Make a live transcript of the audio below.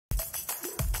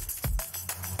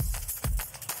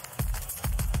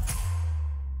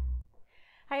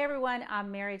Hi everyone,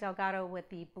 I'm Mary Delgado with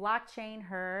the Blockchain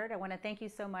Herd. I want to thank you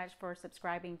so much for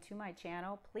subscribing to my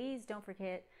channel. Please don't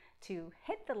forget to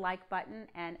hit the like button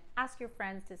and ask your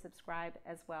friends to subscribe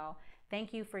as well.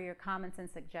 Thank you for your comments and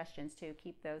suggestions too.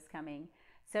 Keep those coming.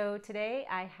 So today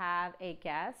I have a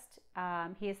guest.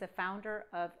 He is the founder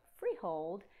of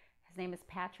FreeHold. His name is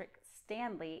Patrick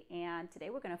Stanley, and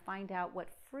today we're going to find out what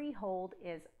FreeHold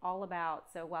is all about.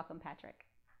 So welcome, Patrick.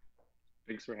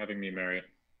 Thanks for having me, Mary.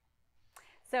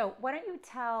 So why don't you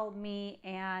tell me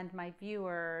and my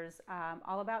viewers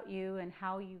all about you and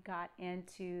how you got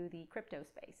into the crypto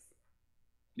space?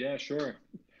 Yeah, sure.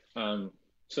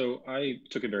 So I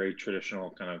took a very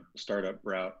traditional kind of startup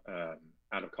route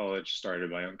out of college,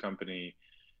 started my own company,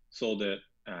 sold it,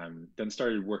 then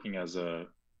started working as an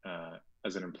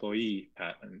employee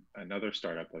at another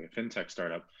startup, like a fintech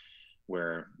startup,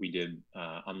 where we did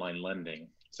online lending.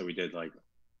 So we did like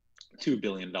 $2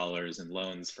 billion in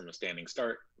loans from a standing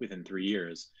start within 3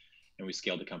 years, and we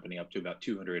scaled the company up to about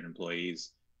 200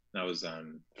 employees. And I was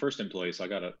first employee, so I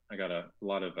got a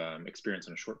lot of experience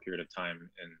in a short period of time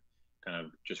in kind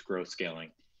of just growth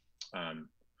scaling. Um,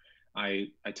 I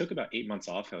took about 8 months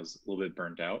off. I was a little bit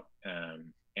burnt out,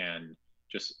 and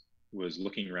just was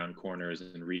looking around corners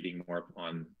and reading more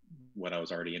on what I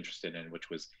was already interested in, which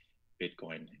was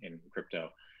Bitcoin and crypto.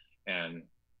 And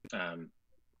um,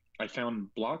 I found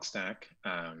Blockstack.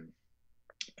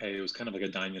 It was kind of like a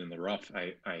diamond in the rough.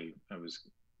 I was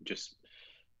just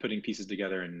putting pieces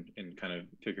together and kind of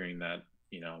figuring that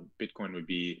Bitcoin would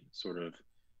be sort of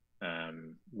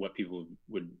what people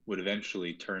would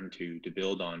eventually turn to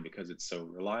build on because it's so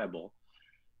reliable.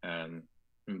 Um,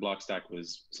 and Blockstack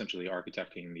was essentially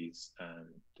architecting these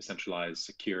decentralized,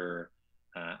 secure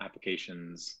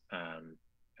applications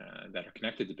that are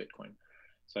connected to Bitcoin.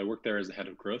 So I worked there as the head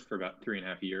of growth for about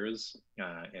 3.5 years,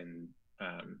 and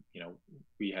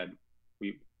we had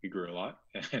we grew a lot,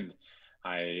 and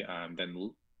I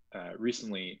then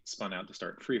recently spun out to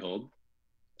start Freehold.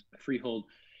 Freehold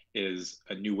is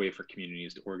a new way for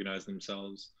communities to organize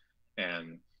themselves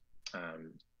and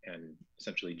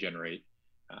essentially generate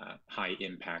high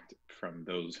impact from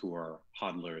those who are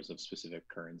hodlers of specific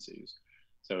currencies.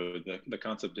 So the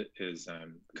concept is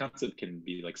the concept can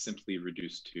be like simply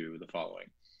reduced to the following.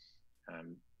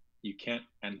 Um, you can't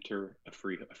enter a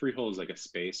freehold is like a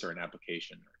space or an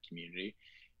application or community.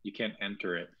 You can't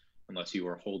enter it unless you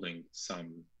are holding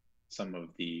some of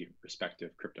the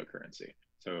respective cryptocurrency.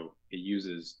 So it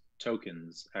uses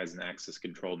tokens as an access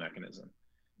control mechanism,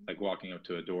 like walking up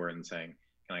to a door and saying,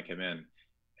 "Can I come in?"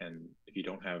 And if you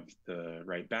don't have the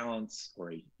right balance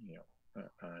or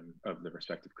of the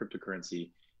respective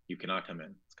cryptocurrency, you cannot come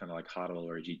in. It's kind of like hodl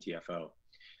or GTFO,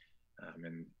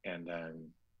 and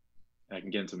I can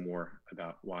get into more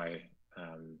about why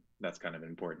that's kind of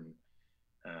important,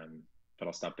 but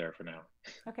I'll stop there for now.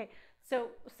 Okay, so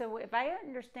if I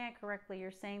understand correctly,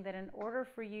 you're saying that in order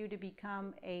for you to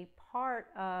become a part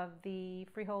of the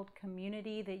Freehold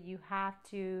community, that you have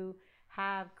to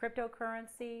have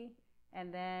cryptocurrency,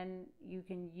 and then you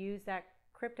can use that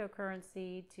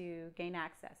cryptocurrency to gain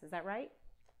access. Is that right?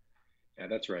 Yeah,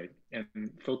 that's right.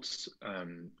 And folks,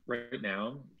 right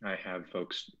now, I have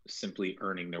folks simply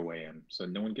earning their way in. So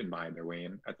no one can buy their way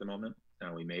in at the moment.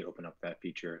 We may open up that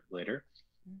feature later,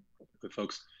 but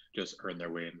folks just earn their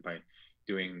way in by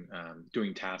doing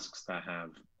tasks that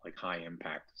have like high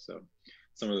impact. So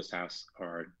some of those tasks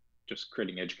are just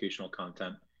creating educational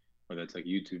content, whether it's like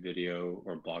YouTube video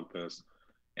or blog post,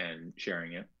 and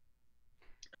sharing it.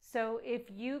 So if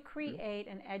you Mhm. create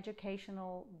an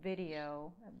educational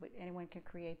video, anyone can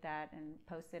create that and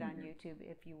post it on Mhm. YouTube,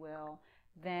 if you will,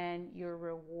 then you're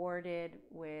rewarded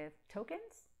with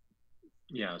tokens?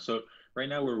 Yeah, so right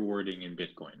now we're rewarding in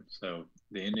Bitcoin. So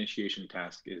the initiation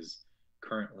task is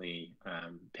currently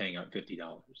paying out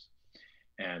 $50.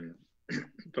 And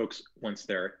folks, once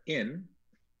they're in,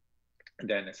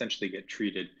 then essentially get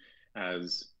treated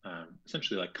as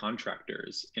essentially like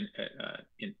contractors in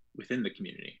within the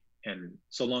community. And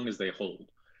so long as they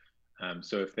hold.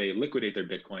 So if they liquidate their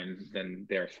Bitcoin, then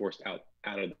they're forced out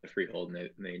of the freehold, and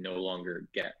they no longer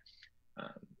get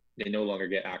um,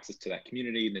 access to that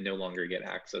community. They no longer get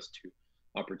access to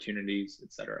opportunities,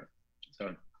 etc.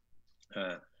 So,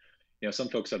 uh, some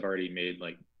folks have already made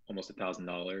like almost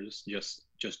 $1,000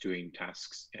 just doing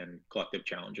tasks and collective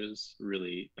challenges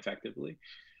really effectively.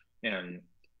 And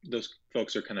those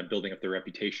folks are kind of building up their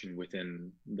reputation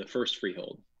within the first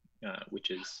freehold,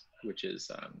 which is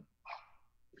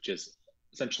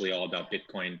essentially all about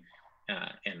Bitcoin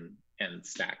and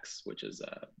stacks, which is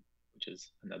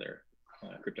another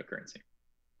cryptocurrency.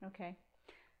 Okay.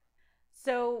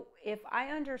 So if I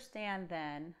understand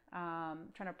then,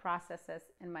 trying to process this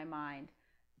in my mind,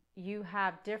 you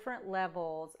have different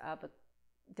levels of,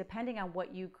 depending on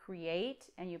what you create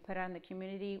and you put out in the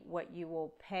community, what you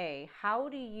will pay. How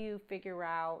do you figure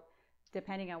out,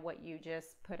 depending on what you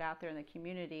just put out there in the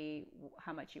community,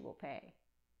 how much you will pay?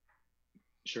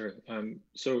 Sure. Um,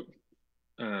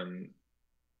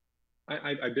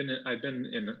 I've been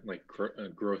in like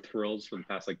growth roles for the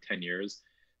past like 10 years.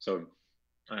 So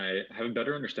I have a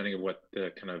better understanding of what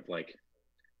the kind of like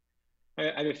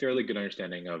I have a fairly good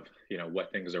understanding of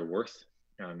what things are worth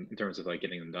in terms of like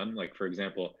getting them done. Like for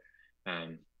example,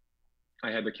 um,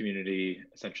 I had the community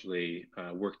essentially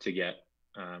work to get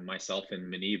myself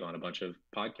and Manib on a bunch of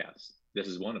podcasts. This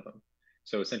is one of them.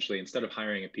 So essentially, instead of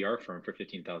hiring a PR firm for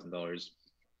 $15,000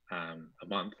 a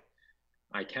month,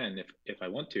 I can, if I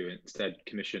want to, instead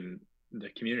commission the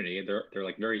community. They're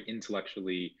like very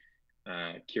intellectually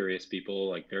curious people,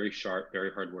 like very sharp,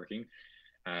 very hardworking,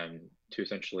 to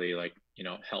essentially like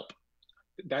help.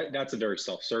 That's a very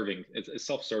self-serving. It's a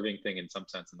self-serving thing in some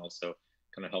sense, and also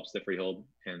kind of helps the freehold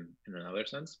in another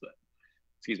sense. But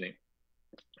excuse me.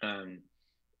 Um,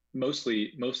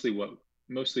 mostly what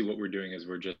we're doing is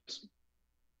we're just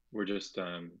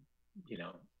kind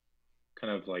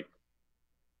of like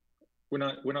we're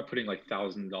not putting like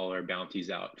 $1,000 bounties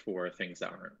out for things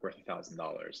that aren't worth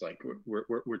 $1,000. Like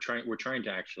we're trying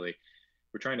to actually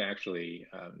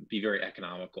be very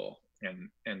economical, and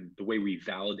the way we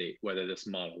validate whether this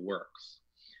model works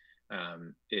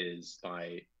is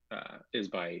by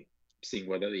seeing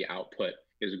whether the output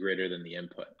is greater than the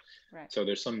input. Right. So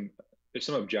there's some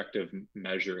objective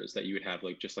measures that you would have,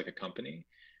 like just like a company,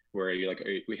 where you're like,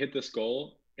 we hit this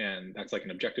goal, and that's like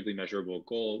an objectively measurable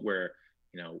goal where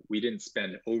we didn't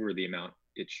spend over the amount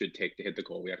it should take to hit the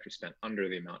goal. We actually spent under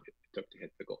the amount it took to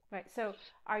hit the goal. Right. So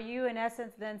are you in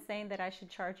essence then saying that I should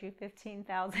charge you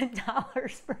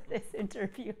 $15,000 for this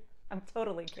interview? I'm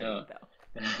totally kidding Uh,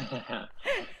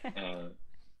 uh,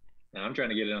 now I'm trying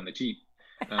to get it on the cheap.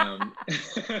 Um,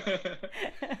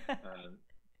 um,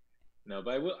 no,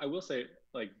 but I will say,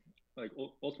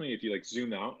 ultimately, if you like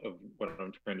zoom out of what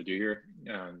I'm trying to do here,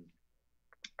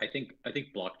 I think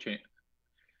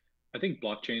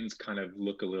blockchains kind of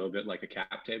look a little bit like a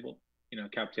cap table.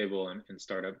 Cap table in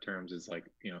startup terms is like,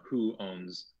 who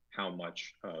owns how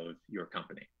much of your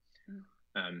company.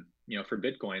 For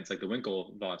Bitcoin, it's like the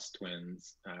Winklevoss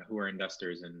twins, who are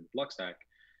investors in Blockstack,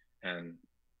 and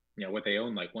what they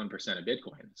own, like 1% of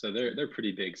Bitcoin. So they're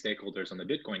pretty big stakeholders on the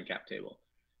Bitcoin cap table.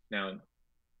 Now,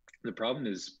 the problem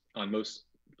is on most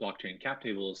blockchain cap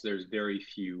tables, there's very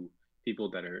few people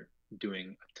that are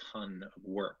doing a ton of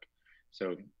work.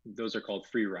 So those are called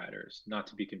free riders, not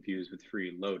to be confused with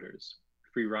free loaders.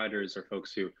 Free riders are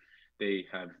folks who they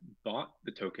have bought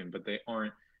the token, but they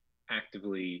aren't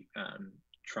actively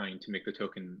trying to make the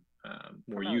token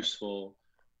more Promote it. useful,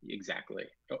 exactly,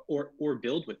 or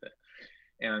build with it.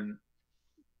 And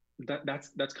that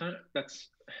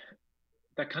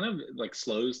kind of like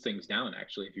slows things down,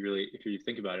 actually, if you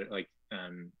think about it. Like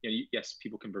yes,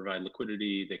 people can provide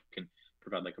liquidity, they can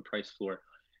provide like a price floor,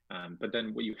 but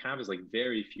then what you have is like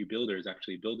very few builders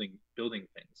actually building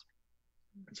things.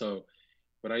 And so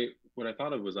what I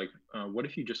thought of was like, what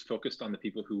if you just focused on the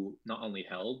people who not only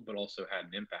held but also had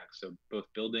an impact? So both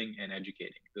building and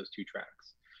educating, those two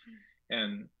tracks.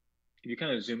 And if you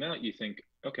kind of zoom out, you think,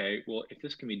 okay, well, if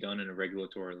this can be done in a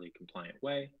regulatorily compliant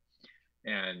way,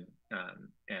 and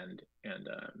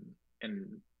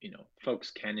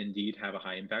folks can indeed have a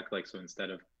high impact. Like, so instead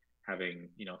of having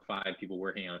 5 people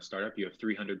working on a startup, you have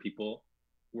 300 people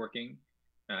working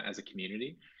as a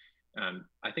community.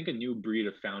 I think a new breed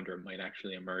of founder might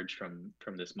actually emerge from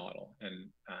this model, and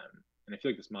I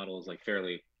feel like this model is like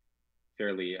fairly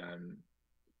air.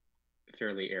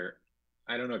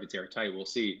 I don't know if it's airtight. We'll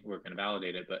see. We're going to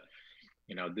validate it, but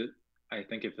I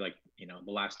think if like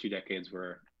the last 2 decades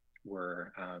were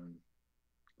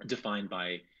defined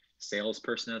by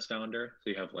salesperson as founder.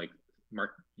 So you have like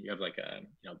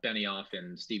Benioff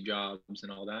and Steve Jobs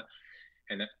and all that,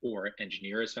 or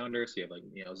engineer as founder. So you have like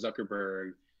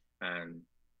Zuckerberg and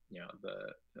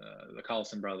the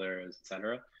Carlson brothers,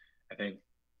 etc. I think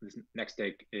this next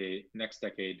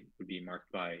decade would be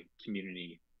marked by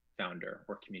community founder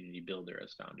or community builder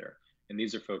as founder, and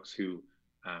these are folks who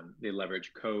they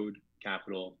leverage code,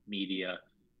 capital, media,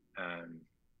 and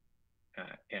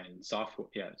software,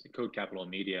 code, capital,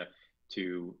 and media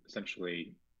to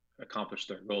essentially accomplish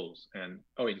their goals, and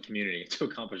in community to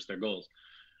accomplish their goals.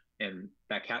 And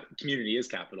that community is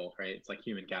capital, right? It's like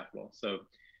human capital. So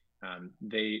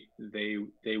they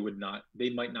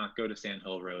might not go to Sand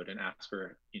Hill Road and ask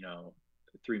for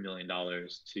 $3 million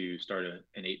to start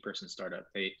an 8-person startup.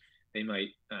 They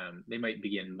might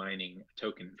begin mining a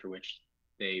token for which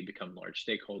they become large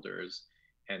stakeholders,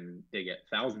 and they get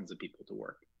thousands of people to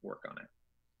work on it.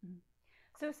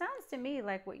 So it sounds to me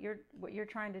like what you're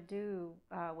trying to do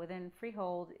within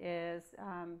Freehold is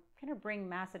kind of bring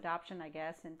mass adoption, I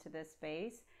guess, into this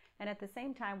space. And at the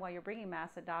same time, while you're bringing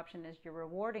mass adoption, is you're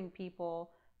rewarding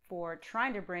people for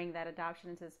trying to bring that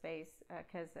adoption into the space.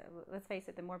 Because let's face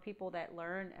it, the more people that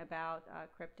learn about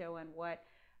crypto and what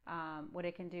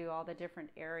it can do, all the different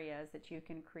areas that you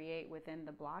can create within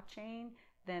the blockchain,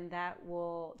 then that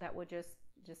will just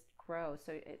grow.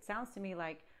 So it sounds to me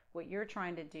like what you're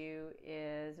trying to do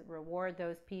is reward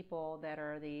those people that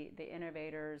are the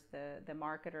innovators, the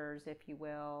marketers, if you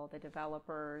will, the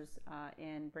developers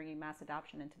in bringing mass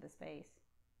adoption into the space.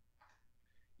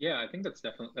 Yeah, I think that's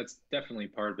definitely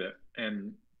part of it.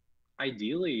 And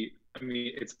ideally, I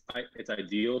mean, it's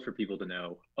ideal for people to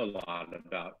know a lot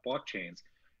about blockchains.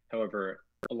 However,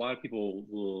 a lot of people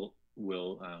will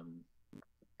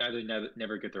either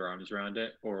never get their arms around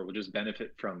it, or will just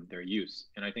benefit from their use.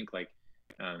 And I think like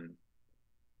um,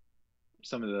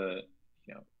 some of the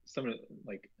some of the,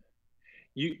 like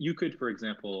you could, for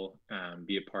example,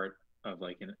 be a part of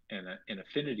like an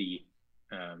affinity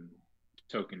um,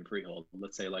 token freehold.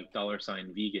 Let's say like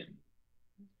 $vegan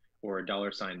or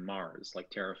 $Mars, like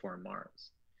Terraform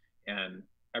Mars, and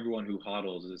everyone who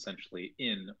hodls is essentially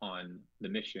in on the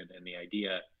mission and the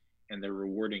idea, and they're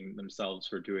rewarding themselves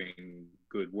for doing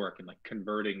good work and like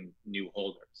converting new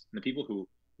holders. And the people who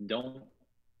don't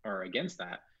are against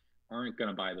that aren't going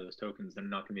to buy those tokens. They're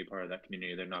not going to be part of that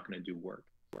community. They're not going to do work.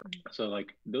 So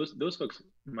like those folks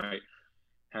might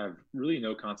have really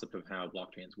no concept of how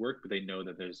blockchains work, but they know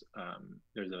that there's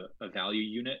a value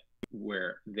unit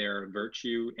where their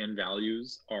virtue and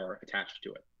values are attached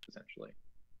to it, essentially.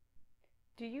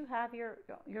 Do you have your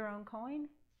own coin?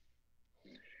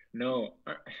 No,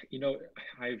 you know,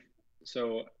 I've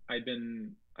so I've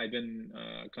been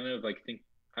kind of like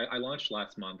I launched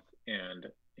last month, and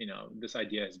this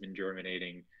idea has been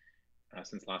germinating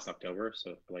since last October,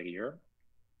 so for like a year.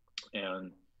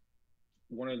 And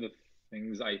one of the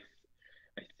things I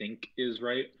think is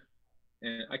right,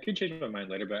 and I could change my mind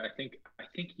later, but I think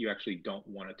you actually don't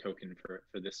want a token for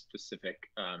this specific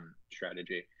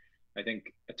strategy. I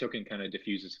think a token kind of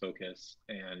diffuses focus,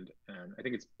 and I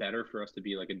think it's better for us to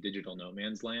be like a digital no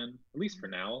man's land, at least for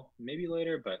now. Maybe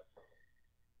later, but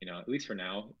at least for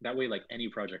now. That way, like any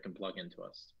project can plug into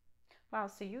us. Wow,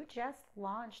 so you just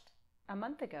launched a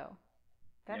month ago.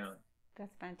 That's Yeah,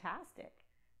 that's fantastic.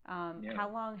 yeah, How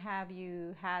long have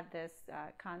you had this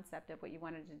concept of what you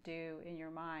wanted to do in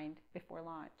your mind before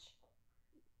launch?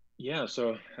 yeah.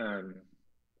 So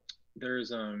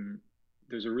there's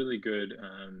there's a really good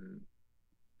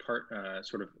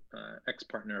sort of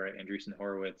ex-partner at Andreessen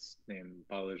Horowitz named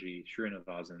Balaji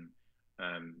Srinivasan,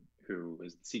 who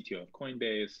was the CTO of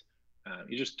Coinbase.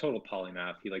 He's just total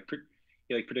polymath. He like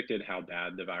predicted how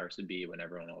bad the virus would be when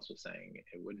everyone else was saying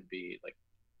it wouldn't be. Like,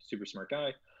 super smart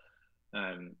guy.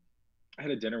 Um, I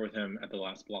had a dinner with him at the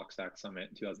last Blockstack Summit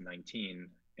in 2019,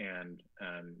 and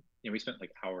we spent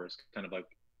like hours kind of like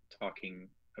talking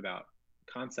about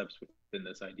concepts within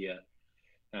this idea.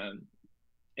 Um,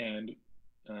 and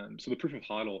so the proof of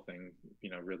hodl thing,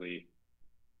 really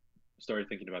started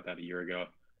thinking about that a year ago.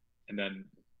 And then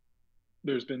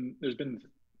there's been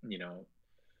you know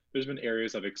there's been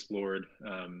areas I've explored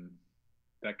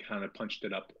that kind of punched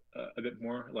it up a bit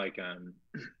more. Like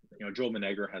Joel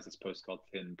Monegro has this post called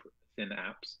Thin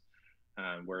Apps,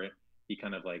 where he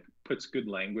kind of like puts good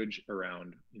language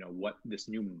around what this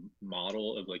new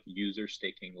model of like user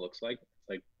staking looks like. It's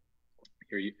like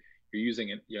you're using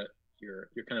it, yeah, you're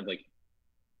kind of like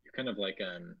you're kind of like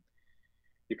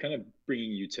you're kind of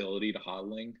bringing utility to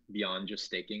hodling beyond just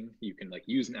staking. You can like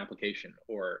use an application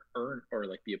or earn or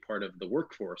like be a part of the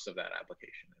workforce of that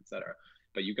application, etc.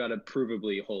 But you got to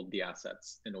provably hold the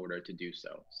assets in order to do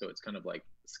so. So it's kind of like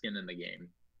skin in the game.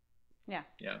 Yeah,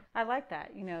 Yeah. I like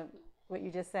that. What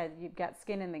you just said, you've got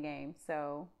skin in the game.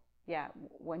 So, yeah,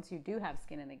 once you do have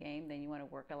skin in the game, then you want to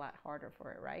work a lot harder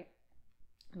for it, right?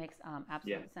 Makes Yeah.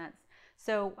 absolute sense.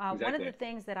 So, one of the Exactly.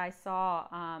 things that I saw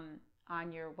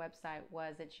on your website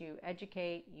was that you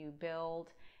educate, you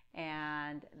build,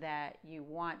 and that you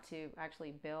want to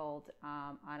actually build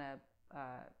on a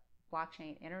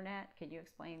blockchain internet. Could you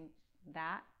explain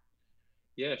that?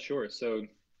 Yeah, sure.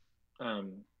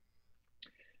 Um,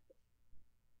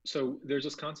 so there's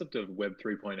this concept of Web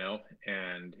 3.0,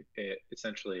 and it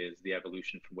essentially is the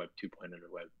evolution from Web 2.0 to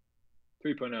Web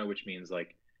 3.0, which means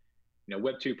like,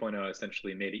 Web 2.0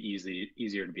 essentially made it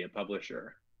easier to be a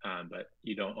publisher, but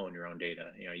you don't own your own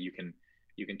data. You can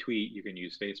you can tweet, you can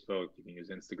use Facebook, you can use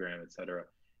Instagram, etc.,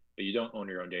 but you don't own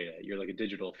your own data. You're like a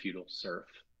digital feudal serf,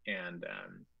 and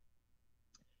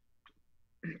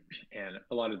and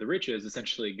a lot of the riches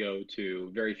essentially go to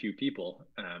very few people,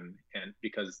 and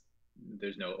because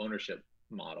there's no ownership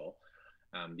model,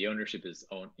 the ownership is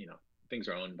owned. Things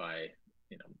are owned by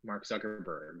Mark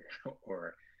Zuckerberg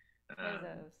or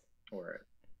Bezos. or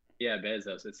yeah,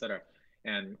 Bezos, etc.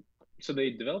 And so they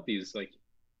develop these like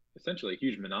essentially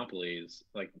huge monopolies.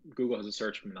 Like Google has a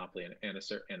search monopoly and a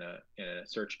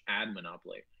search ad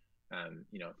monopoly.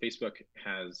 Facebook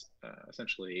has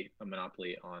essentially a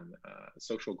monopoly on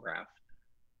social graph.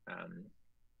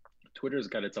 Twitter's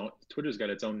got its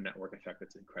own network effect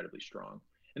that's incredibly strong,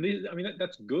 and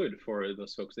that's good for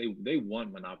those folks. They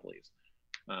want monopolies.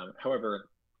 However,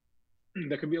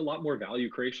 there could be a lot more value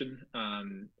creation,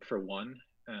 for one,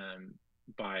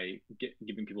 by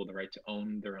giving people the right to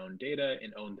own their own data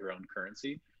and own their own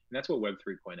currency. And that's what Web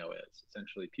 3.0 is.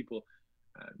 Essentially, people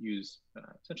use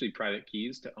essentially private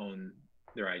keys to own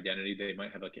their identity. They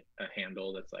might have like a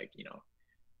handle that's like,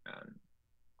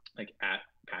 like at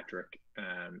Patrick,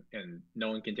 and no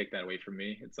one can take that away from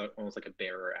me. It's almost like a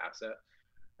bearer asset.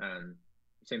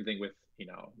 Same thing with,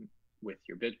 with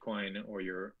your Bitcoin or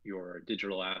your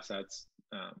digital assets.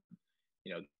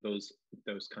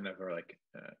 Those kind of are like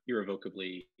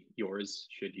irrevocably yours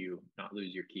should you not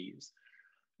lose your keys.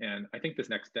 And I think this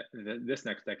next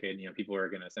decade, people are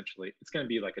going to essentially, it's going to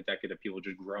be like a decade of people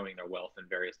just growing their wealth in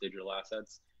various digital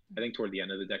assets. I think toward the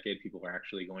end of the decade, people are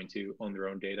actually going to own their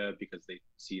own data because they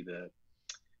see the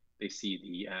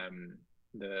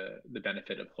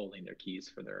benefit of holding their keys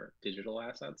for their digital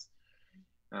assets.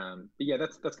 But yeah,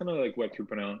 that's kind of like Web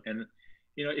 3.0. And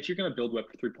if you're going to build Web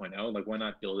 3.0, like why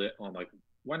not build it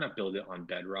on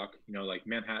bedrock? Like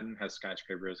Manhattan has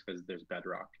skyscrapers because there's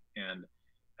bedrock, and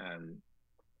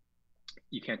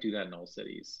you can't do that in all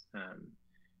cities.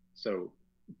 So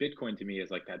Bitcoin to me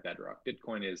is like that bedrock.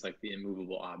 Bitcoin is like the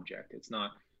immovable object. It's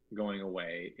not going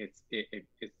away. It's if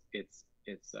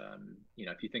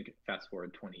you think fast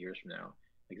forward 20 years from now,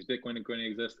 like is Bitcoin going to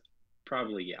exist?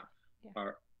 Probably, yeah.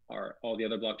 Are all the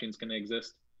other blockchains going to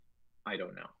exist? I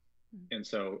don't know. And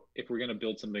so if we're going to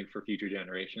build something for future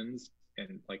generations,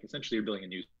 and like essentially you're building a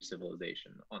new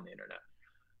civilization on the internet,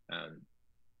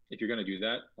 if you're going to do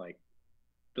that, like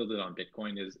build it on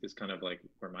Bitcoin is kind of like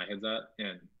where my head's at.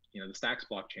 And the Stacks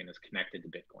blockchain is connected to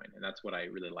Bitcoin, and that's what I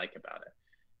really like about it.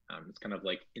 It's kind of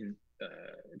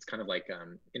like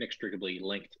inextricably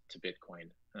linked to Bitcoin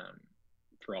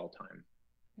for all time.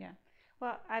 Yeah.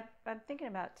 Well, I'm thinking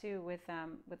about too with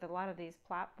a lot of these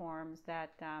platforms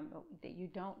that you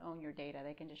don't own your data.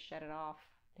 They can just shut it off,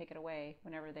 take it away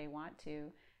whenever they want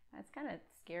to. It's kind of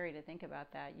scary to think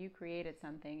about that. You created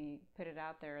something, you put it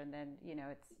out there, and then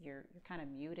you're kind of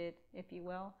muted, if you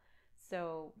will.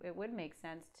 So it would make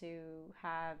sense to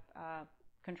have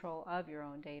control of your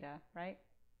own data, right?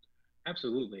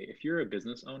 Absolutely. If you're a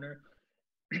business owner,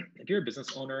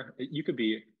 you could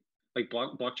be like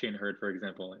blockchain herd, for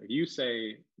example. If you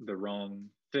say the wrong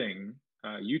thing,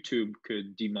 YouTube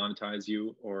could demonetize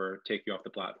you or take you off the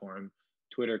platform.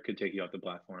 Twitter could take you off the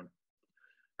platform.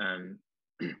 And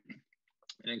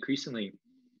increasingly,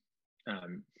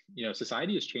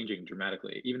 society is changing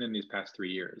dramatically, even in these past 3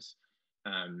 years.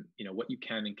 What you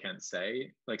can and can't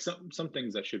say, like some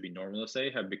things that should be normal to say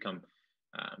have become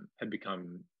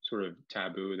sort of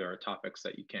taboo. There are topics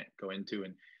that you can't go into,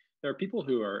 and there are people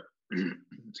who are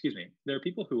excuse me, there are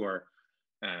people who are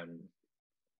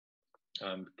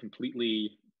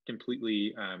completely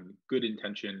good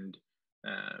intentioned,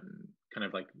 kind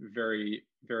of like very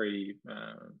very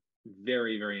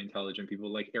intelligent people,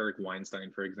 like Eric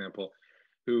Weinstein, for example,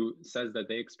 who says that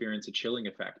they experience a chilling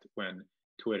effect when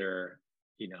Twitter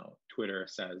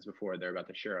says before they're about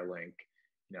to share a link,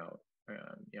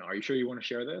 are you sure you want to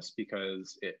share this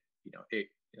because it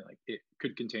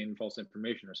could contain false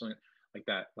information or something like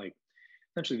that. Like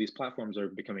essentially these platforms are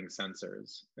becoming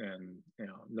censors. And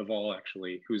Naval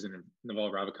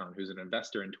Ravikant, who's an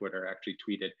investor in Twitter, actually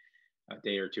tweeted a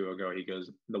day or two ago. He goes,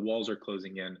 the walls are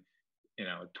closing in.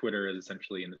 Twitter is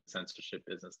essentially in the censorship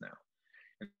business now.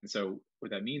 And so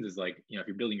what that means is, like, if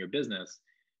you're building your business,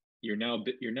 you're now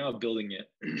building it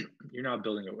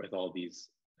with all these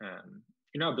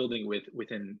you're now building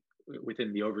within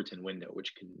the Overton window,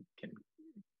 which can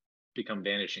become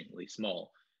vanishingly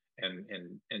small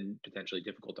and potentially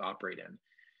difficult to operate in,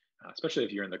 especially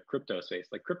if you're in the crypto space.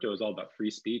 Like crypto is all about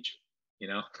free speech,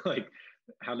 like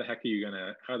how the heck are you going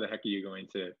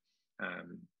to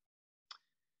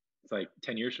it's like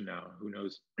 10 years from now, who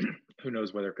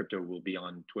knows whether crypto will be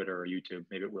on Twitter or YouTube.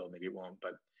 Maybe it will, maybe it won't.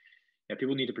 But yeah,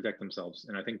 people need to protect themselves,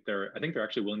 and I think they're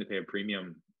actually willing to pay a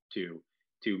premium to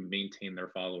maintain their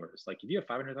followers. Like if you have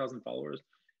 500,000 followers,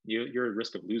 you're at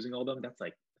risk of losing all of them. It's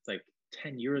like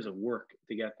 10 years of work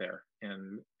to get there,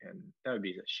 and that would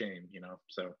be a shame, you know.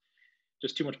 So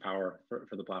just too much power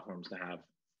for the platforms to have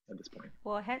at this point.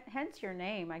 Well, hence your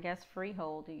name, I guess,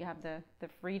 Freehold. You have the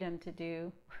freedom to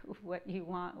do what you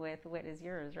want with what is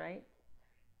yours, right?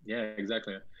 Yeah,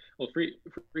 exactly. Well,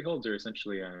 freeholds are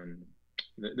essentially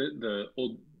the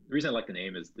old the reason I like the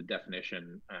name is the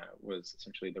definition was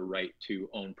essentially the right to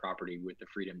own property with the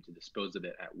freedom to dispose of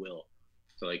it at will.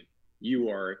 So like you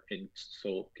are in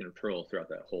sole control throughout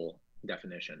that whole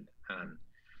definition. Um,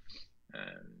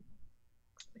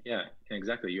 yeah,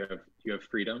 exactly. You have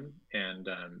freedom, and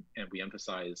we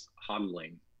emphasize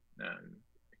hodling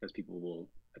because people will,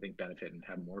 I think, benefit and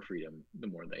have more freedom the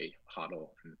more they hodl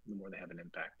and the more they have an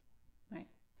impact. Right.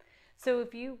 So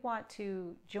if you want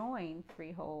to join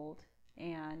Freehold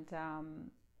and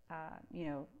you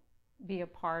know, be a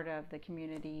part of the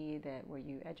community that where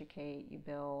you educate, you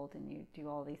build, and you do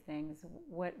all these things,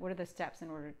 what are the steps in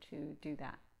order to do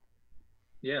that?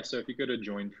 Yeah, so if you go to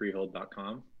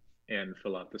joinfreehold.com and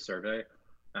fill out the survey,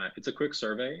 it's a quick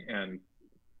survey, and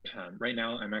right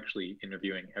now I'm actually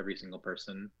interviewing every single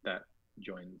person that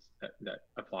joins that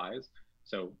applies.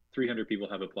 So 300 people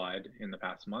have applied in the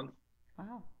past month,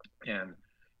 Wow. and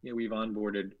we've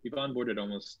onboarded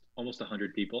almost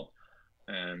 100 people.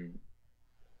 And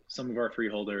some of our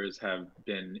freeholders have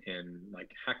been in like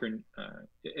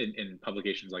in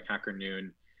publications like Hacker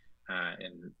Noon,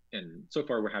 and so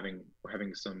far we're having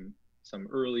some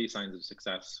early signs of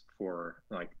success for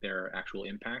like their actual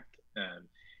impact.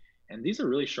 And these are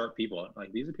really sharp people.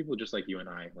 Like these are people just like you and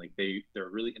I. Like they're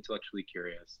really intellectually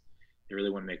curious. They really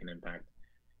want to make an impact.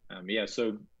 Yeah.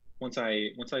 So once I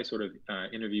sort of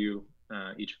interview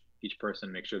each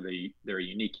person, make sure they're a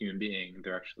unique human being.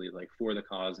 They're actually like for the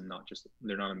cause and not just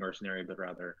they're not a mercenary, but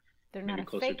rather They're not maybe a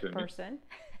closer to fake a person.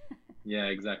 yeah,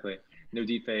 exactly. No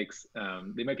deep fakes.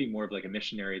 They might be more of like a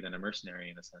missionary than a mercenary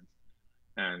in a sense.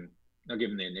 And I'll give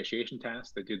them the initiation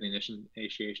task. They do the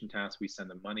initiation task. We send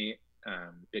them money,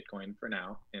 Bitcoin for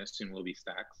now, and soon will be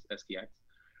stacks, STX.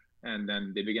 And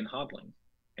then they begin hodling.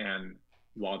 And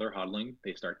while they're hodling,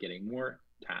 they start getting more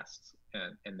tasks,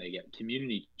 and they get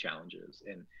community challenges,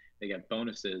 and they get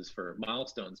bonuses for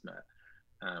milestones met.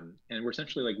 And we're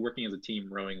essentially like working as a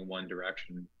team, rowing in one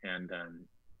direction. And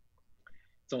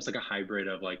it's almost like a hybrid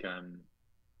of like a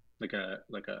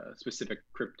specific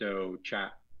crypto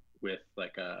chat with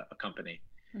like a company.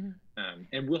 Mm-hmm.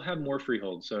 And we'll have more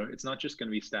freeholds. So it's not just going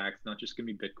to be stacks, not just going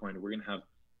to be Bitcoin. We're going to have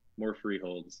more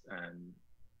freeholds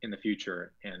in the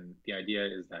future. And the idea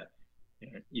is that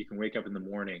you can wake up in the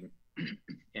morning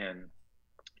and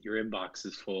your inbox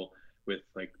is full with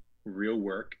like real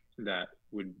work that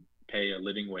would pay a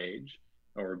living wage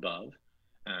or above.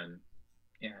 And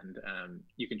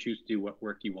you can choose to do what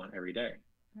work you want every day.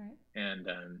 Right.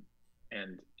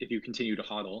 And if you continue to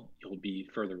hodl, you'll be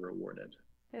further rewarded.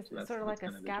 It's So sort of like a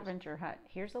kind of scavenger hunt.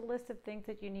 Here's a list of things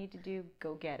that you need to do.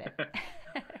 Go get it.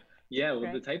 yeah. Well,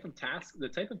 Right. the type of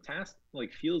task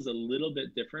like feels a little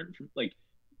bit different from like.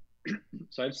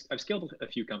 So I've scaled a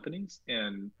few companies,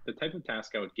 and the type of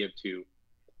task I would give to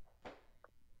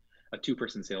a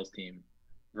 2-person sales team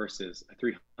versus a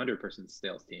 300-person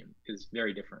sales team is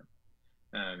very different.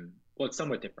 Well, it's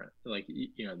somewhat different. Like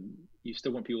you know, you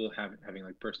still want people having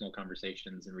like personal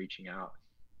conversations and reaching out,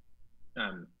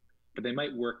 but they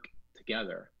might work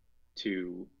together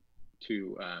to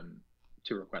to um,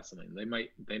 to request something. They might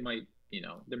you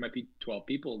know there might be 12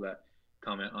 people that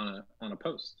comment on a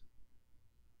post,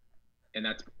 and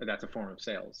that's a form of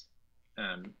sales,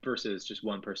 versus just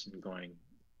one person going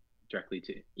directly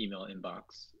to email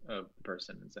inbox of the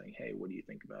person and saying, hey, what do you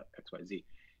think about XYZ?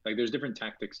 Like there's different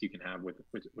tactics you can have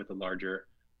with a larger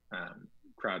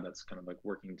crowd that's kind of like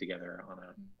working together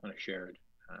on a shared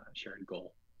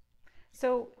goal.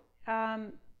 So,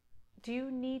 do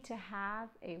you need to have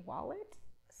a wallet?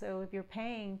 So, if you're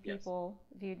paying Yes, people,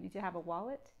 do you need to have a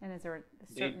wallet? And is there a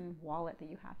they certain wallet that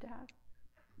you have to have?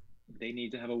 they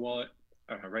need to have a wallet.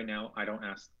 Right now, I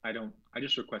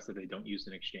just request that they don't use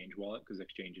an exchange wallet because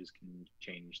exchanges can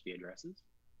change the addresses.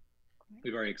 Right.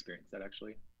 We've already experienced that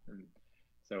actually, and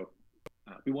so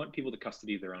we want people to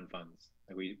custody their own funds.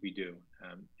 Like we do.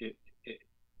 It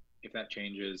if that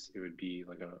changes, it would be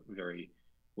like a very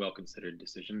well considered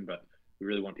decision. But we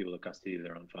really want people to custody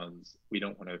their own funds. We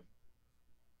don't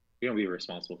be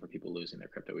responsible for people losing their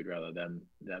crypto. We'd rather them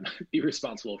be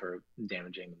responsible for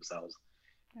damaging themselves.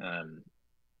 Right.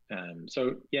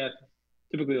 So yeah,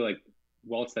 typically like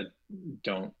wallets that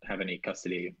don't have any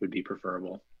custody would be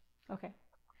preferable. Okay.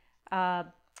 Uh,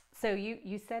 So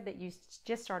you said that you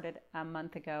just started a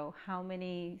month ago. How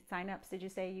many signups did you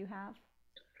say you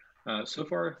have? So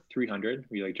far 300.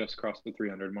 We like just crossed the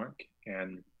 300 mark,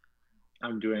 and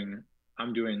I'm doing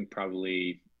I'm doing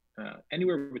probably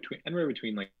anywhere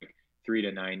between like 3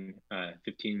 to 9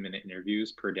 15-minute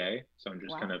interviews per day. So I'm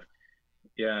just kind Wow. of,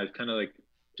 yeah, kind of like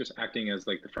just acting as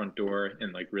like the front door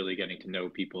and like really getting to know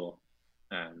people,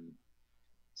 um,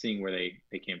 seeing where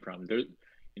they came from. There,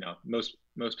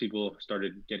 most people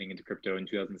started getting into crypto in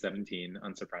 2017,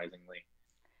 unsurprisingly,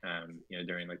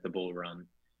 during like the bull run.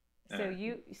 So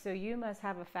Uh, you must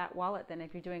have a fat wallet then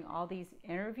if you're doing all these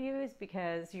interviews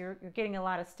because you're getting a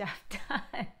lot of stuff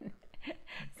done.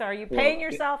 So are you paying well,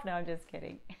 yourself? No, I'm just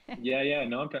kidding. yeah, yeah,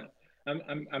 no,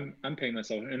 I'm paying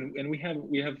myself, and we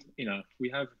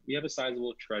have a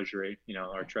sizable treasury.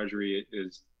 Our treasury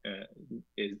is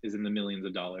in the millions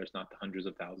of dollars, not the hundreds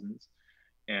of thousands,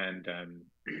 and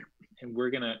and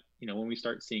we're gonna, when we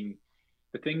start seeing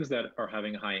the things that are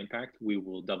having a high impact, we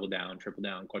will double down, triple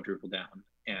down, quadruple down,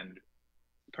 and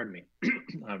pardon me,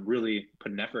 really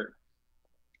put an effort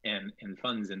and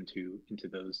funds into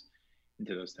those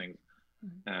things.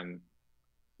 Um,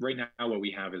 right now, what we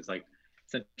have is like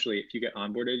essentially, if you get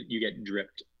onboarded, you get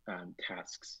dripped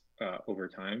tasks over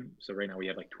time. So right now we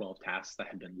have like 12 tasks that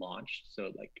have been launched.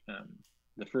 So like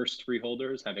the first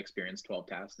freeholders have experienced 12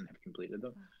 tasks and have completed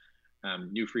them.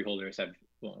 New freeholders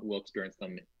will experience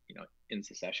them, in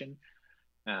succession.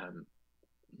 Um,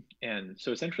 and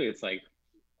so essentially, it's like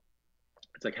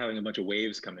having a bunch of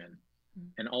waves come in,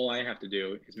 and all I have to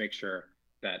do is make sure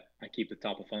that I keep the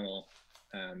top of funnel,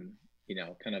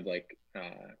 kind of like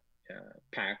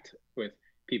packed with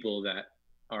people that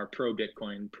are pro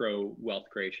Bitcoin, pro wealth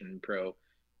creation, pro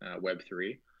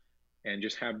Web3, and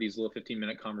just have these little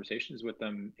 15-minute conversations with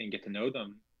them and get to know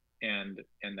them, and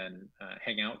then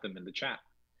hang out with them in the chat.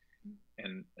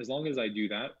 And as long as I do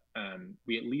that,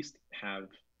 we at least have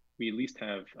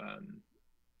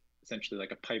essentially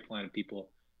like a pipeline of people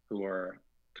who are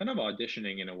kind of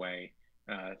auditioning in a way,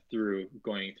 through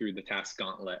going through the task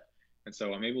gauntlet. And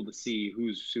so I'm able to see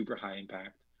who's super high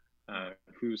impact,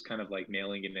 who's kind of like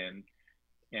mailing it in.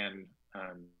 And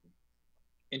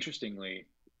interestingly,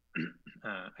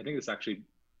 I think this actually,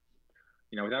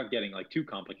 without getting like too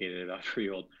complicated about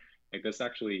Freehold, like this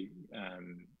actually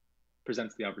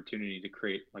presents the opportunity to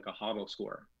create like a hodl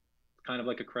score. It's kind of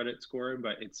like a credit score,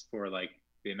 but it's for like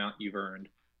the amount you've earned,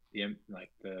 the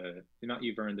amount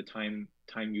you've earned, the time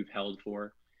you've held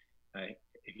for.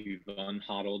 If you've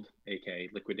unhodled, aka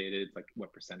liquidated, like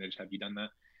what percentage have you done that?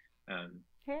 Um,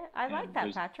 Okay, I like and that,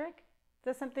 there's Patrick. Is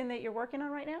that something that you're working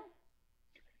on right now?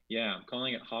 Yeah, I'm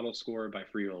calling it hodl score by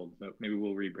Freehold, but maybe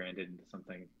we'll rebrand it into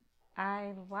something.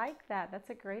 I like that. That's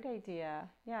a great idea.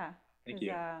 Yeah, Thank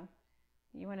because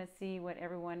you. you want to see what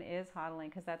everyone is hodling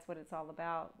because that's what it's all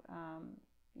about.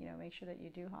 Make sure that you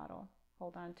do hodl.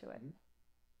 Hold on to it. Mhm.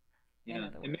 In Yeah,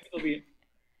 other and maybe words. there'll be,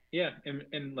 yeah,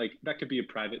 and like that could be a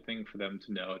private thing for them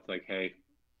to know. It's like, hey,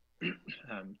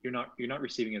 you're not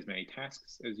receiving as many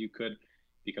tasks as you could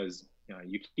because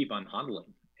you keep on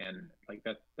hodling, and like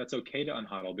that's okay to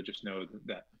unhodl, but just know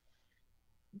that,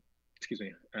 excuse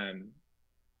me,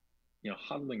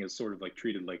 hodling is sort of like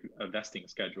treated like a vesting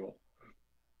schedule,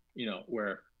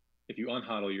 where if you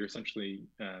unhodl, you're essentially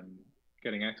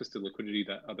getting access to liquidity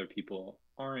that other people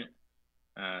aren't.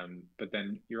 But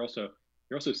then you're also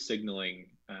signaling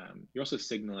um,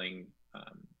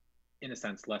 in a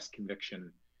sense less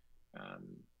conviction, um,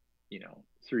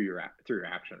 through your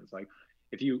actions. Like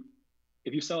if you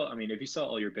if you sell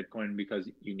all your Bitcoin because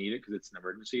you need it because it's an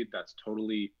emergency, that's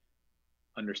totally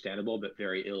understandable, but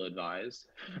very ill-advised.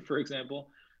 For example,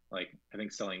 like I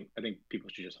think people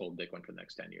should just hold Bitcoin for the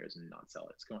next 10 years and not sell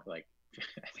it. It's going like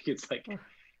I think it's like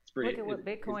it's pretty Look at what it's,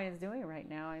 Bitcoin is doing right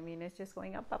now. I mean, it's just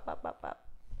going up, up, up, up, up.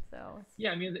 So it's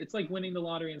yeah, I mean it's like winning the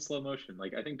lottery in slow motion.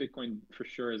 Like I think Bitcoin for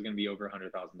sure is going to be over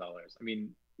 $100,000. I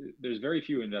mean, there's very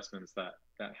few investments that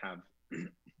have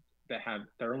that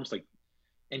are almost like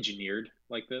engineered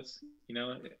like this,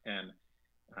 and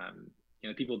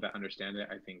people that understand it,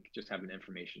 I think, just have an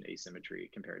information asymmetry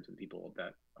compared to the people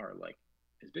that are like,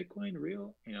 is Bitcoin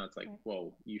real? It's like, right,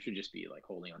 whoa, you should just be like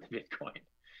holding on to Bitcoin.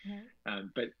 right.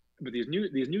 But these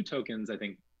new tokens, I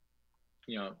think,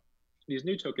 you know, these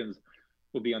new tokens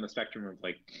will be on the spectrum of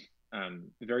like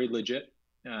very legit,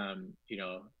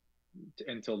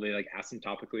 until they like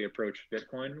asymptotically approach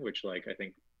Bitcoin, which like I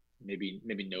think maybe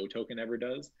no token ever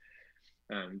does,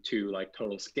 to like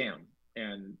total scam.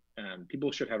 And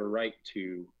people should have a right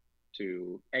to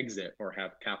exit or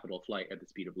have capital flight at the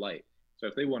speed of light. So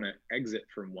if they want to exit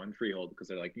from one freehold because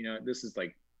they're like, this is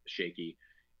like shaky,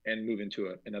 and move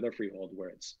into another freehold where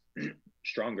it's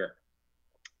stronger,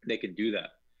 they can do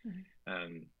that. Mhm.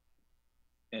 Um,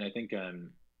 and I think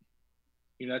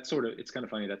that's sort of, it's kind of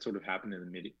funny that sort of happened in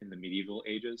the medieval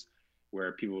ages,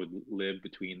 where people would live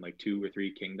between like two or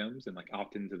three kingdoms and like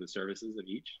opt into the services of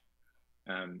each.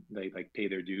 They like pay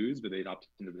their dues, but they'd opt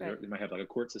into Right. they might have like a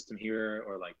court system here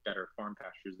or like better farm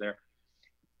pastures there.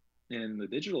 In the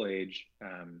digital age,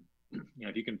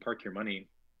 if you can park your money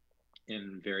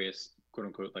in various quote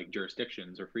unquote like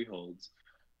jurisdictions or freeholds,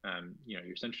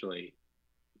 you're essentially,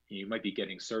 you might be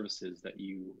getting services that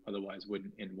you otherwise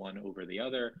wouldn't in one over the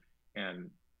other. And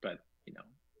but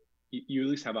you at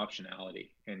least have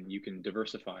optionality, and you can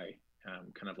diversify,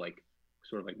 kind of like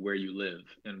sort of like where you live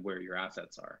and where your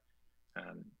assets are.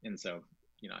 And so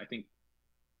I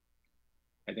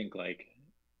think like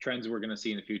trends we're going to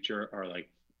see in the future are like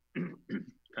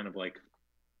kind of like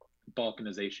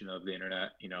balkanization of the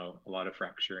internet, a lot of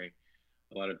fracturing,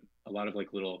 a lot of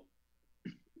like little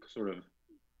sort of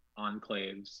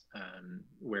enclaves,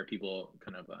 where people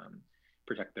kind of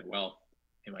protect their wealth.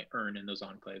 They might earn in those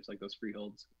enclaves, like those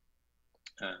freeholds.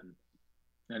 And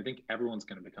I think everyone's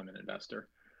going to become an investor.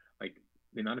 Like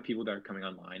the amount of people that are coming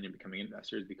online and becoming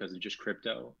investors because of just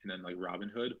crypto and then like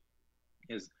Robinhood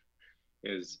is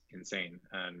insane.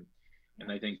 And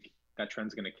I think that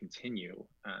trend's going to continue,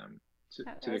 to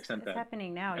the extent It's that,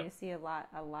 happening now. yeah, You see a lot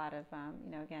of,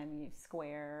 again, you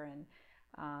Square and,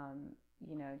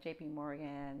 JP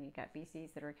Morgan, you got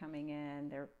VCs that are coming in,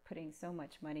 they're putting so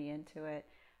much money into it.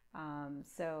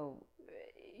 So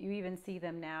you even see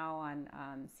them now on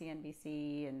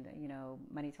CNBC and,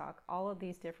 Money Talk, all of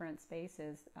these different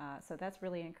spaces. So that's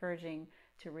really encouraging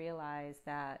to realize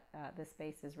that this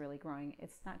space is really growing.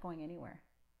 It's not going anywhere.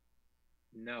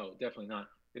 no, definitely not.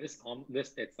 This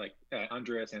it's like,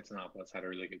 Andreas Antonopoulos had a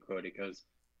really good quote.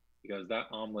 Because that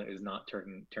omelet is not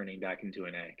turning back into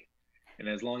an egg. And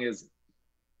as long as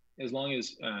as long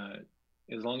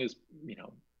as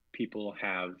people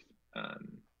have,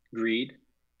 greed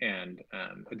and,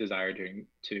 a desire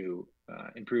to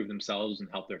improve themselves and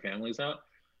help their families out,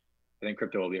 I think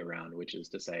crypto will be around. Which is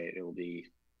to say, it'll be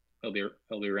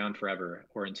around forever,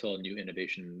 or until a new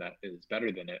innovation that is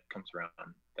better than it comes around,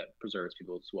 that preserves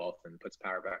people's wealth and puts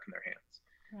power back in their hands.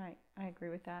 Right. I agree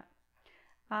with that.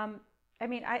 Um, I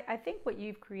mean, I think what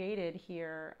you've created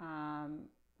here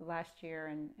last year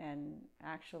and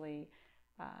actually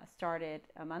started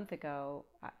a month ago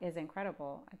is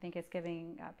incredible. I think it's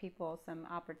giving people some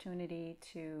opportunity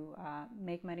to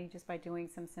make money just by doing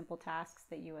some simple tasks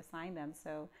that you assign them.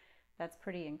 So that's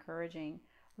pretty encouraging.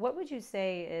 What would you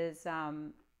say is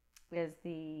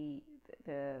the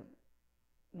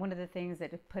one of the things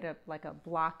that have put up like a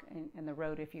block in the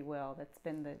road, if you will, that's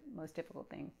been the most difficult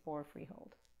thing for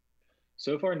Freehold?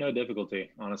 So far, no difficulty,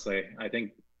 honestly. I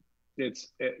think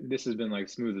this has been like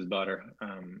smooth as butter.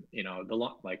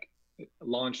 Like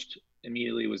launched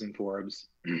immediately, was in Forbes,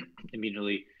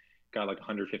 immediately got like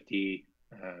 150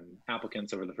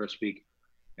 applicants over the first week,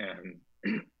 and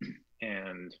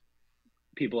and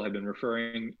people have been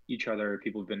referring each other.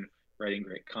 People have been writing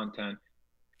great content.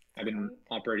 Is I've that been right?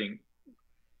 operating.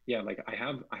 Yeah, like I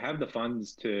have the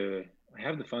funds to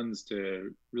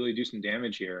really do some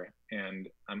damage here, and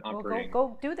I'm Well, operating.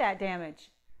 go do that damage.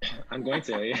 I'm going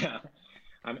to, yeah.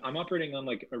 I'm operating on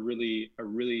like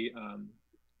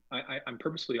I'm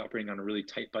purposely operating on a really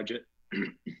tight budget,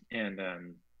 and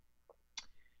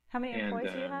How many and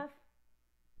employees do you have?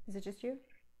 Is it just you?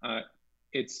 uh,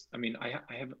 I mean, I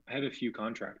have a few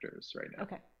contractors right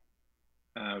Okay.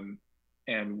 now,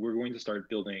 and we're going to start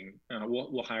building.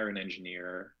 We'll hire an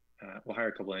engineer. We'll hire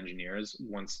a couple of engineers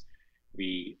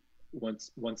we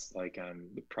once like,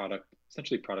 the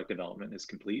essentially product development is Yeah.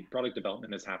 complete. Product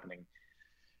development is happening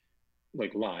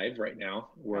like live right now.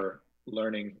 Right. We're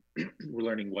learning we're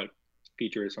learning what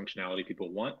features, functionality people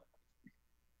want,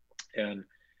 and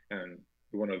and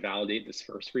we want to validate this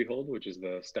first freehold, which is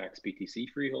the Stacks BTC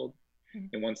freehold. Mhm.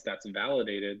 And once that's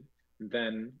validated,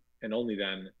 then and only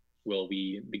then will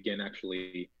we begin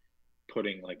actually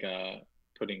putting like a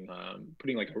putting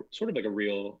like a sort of like a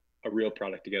real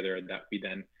product together that we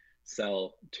then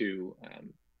sell to,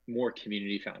 more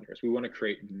community founders. We want to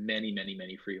create many, many,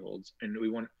 many freeholds, and we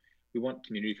want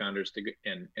community founders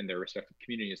and their respective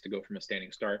communities to go from a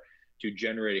standing start to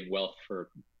generating wealth for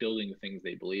building the things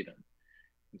they believe in.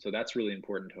 And so that's really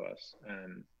important to us.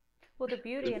 Well, the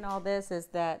beauty in all this is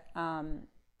that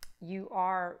you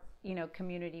are,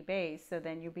 community based. So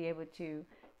then you'll be able to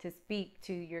speak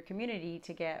to your community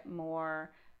to get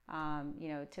more,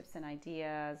 tips and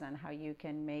ideas on how you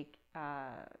can make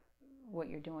what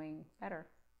you're doing better.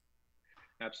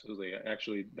 Absolutely.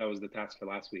 Actually, that was the task for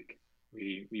last week.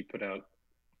 We put out,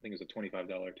 I think it was a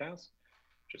 $25 task,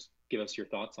 just give us your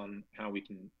thoughts on how we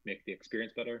can make the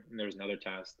experience better. And there's another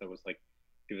task that was like,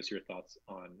 give us your thoughts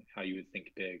on how you would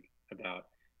think big about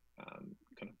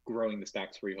kind of growing the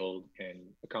stacks freehold and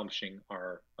accomplishing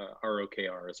our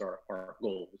OKRs, our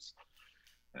goals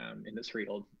in this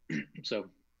freehold. So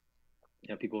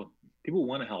yeah, people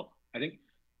want to help. I think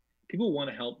people want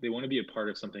to help. They want to be a part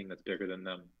of something that's bigger than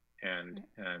them, and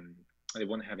they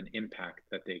want to have an impact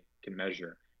that they can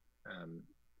measure,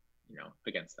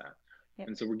 against that. Yep.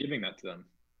 And so we're giving that to them.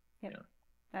 Yep.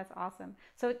 That's awesome.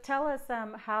 So tell us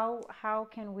how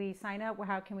can we sign up?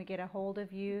 How can we get a hold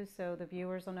of you so the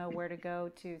viewers will know where to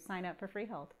go to sign up for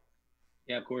Freehold?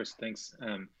 Yeah, of course. Thanks.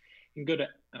 You can go to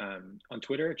on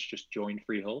Twitter. It's just join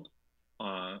Freehold.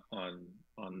 On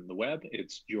the web,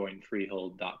 it's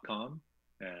joinfreehold.com.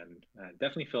 And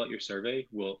definitely fill out your survey.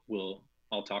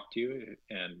 I'll talk to you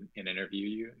and interview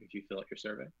you if you fill out your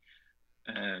survey.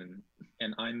 And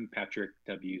I'm Patrick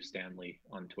W. Stanley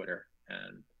on Twitter.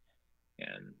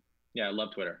 And yeah, I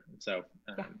love Twitter. So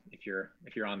if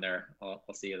you're on there, I'll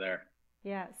see you there.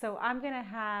 Yeah. So I'm gonna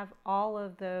have all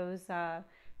of those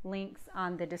links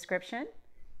on the description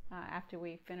after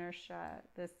we finish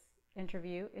this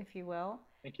interview, if you will.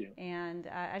 Thank you. And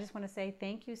I just want to say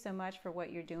thank you so much for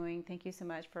what you're doing. Thank you so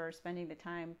much for spending the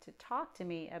time to talk to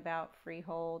me about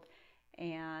Freehold.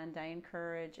 And I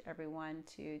encourage everyone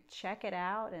to check it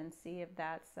out and see if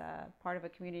that's part of a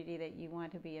community that you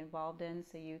want to be involved in,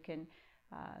 so you can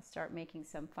start making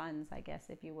some funds, I guess,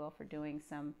 if you will, for doing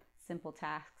some simple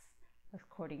tasks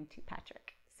according to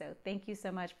Patrick. So thank you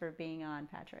so much for being on,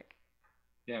 Patrick.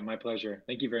 Yeah, my pleasure.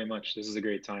 Thank you very much. This is a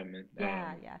great time.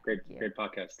 Great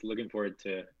podcast. Looking forward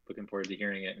to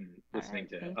hearing it and listening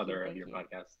to other of your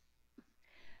podcasts.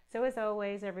 So as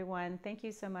always, everyone, thank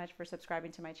you so much for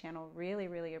subscribing to my channel. Really,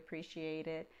 really appreciate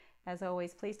it. As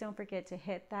always, please don't forget to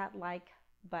hit that like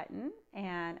button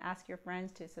and ask your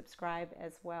friends to subscribe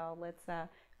as well. Let's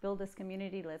build this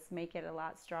community. Let's make it a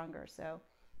lot stronger. So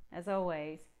as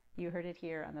always, you heard it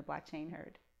here on the Blockchain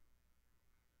Herd.